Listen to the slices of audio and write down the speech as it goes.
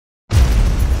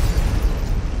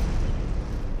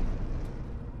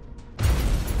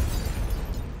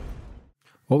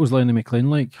What was Lenny McLean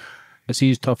like? Is he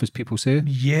as tough as people say?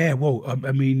 Yeah, well,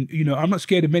 I mean, you know, I'm not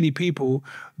scared of many people,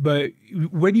 but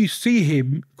when you see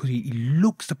him, because he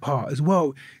looks the part as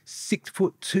well,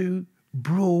 6'2",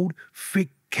 broad, thick,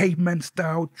 caveman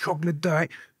style, chocolate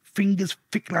diet, fingers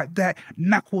thick like that,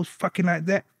 knuckles fucking like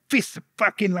that, fists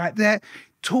fucking like that,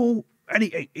 tall.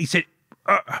 And he said,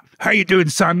 how you doing,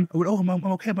 son? I went, oh, I'm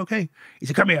okay, I'm okay. He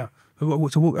said, come here. So I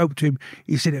walked over to him.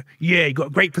 He said, yeah, you got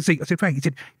a great physique. I said, thank you. He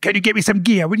said, can you get me some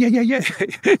gear? I went, yeah.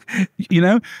 You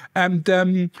know?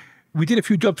 And we did a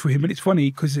few jobs for him. And it's funny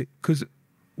because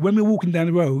when we were walking down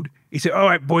the road, he said, all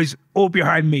right, boys, all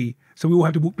behind me. So we all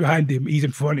have to walk behind him. He's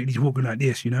in front and he's walking like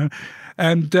this, you know?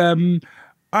 And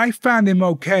I found him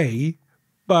okay,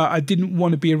 but I didn't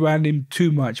want to be around him too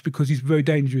much because he's very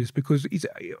dangerous. Because he's,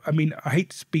 I mean, I hate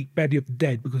to speak badly of the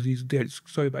dead because he's dead.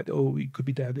 Sorry about that. Oh, he could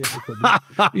be down there.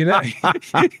 You know,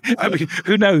 I mean,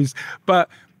 who knows? But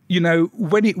you know,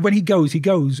 when he goes, he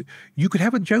goes. You could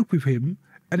have a joke with him,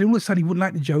 and then all of a sudden he wouldn't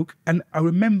like the joke. And I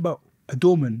remember a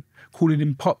doorman calling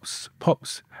him Pops.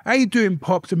 How you doing,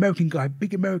 Pops? American guy,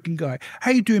 big American guy.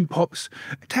 How you doing, Pops?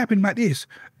 Tapping him like this.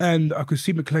 And I could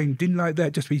see McLean didn't like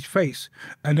that, just for his face.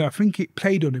 And I think it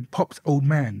played on him. Pops, old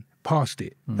man, passed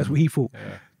it. That's what he thought.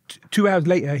 Yeah. 2 hours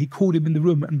later, he called him in the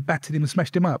room and battered him and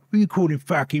smashed him up. You called him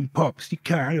fucking Pops. You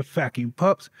can't, you're fucking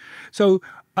Pops. So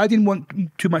I didn't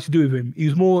want too much to do with him. He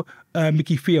was more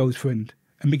Mickey Theo's friend.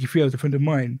 And Mickey Theo's a friend of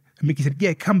mine. And Mickey said,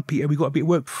 yeah, come, Peter. We got a bit of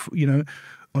work, you know,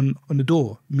 on the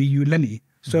door, me, you, and Lenny.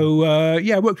 So,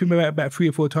 yeah, I worked with him about 3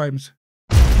 or 4 times.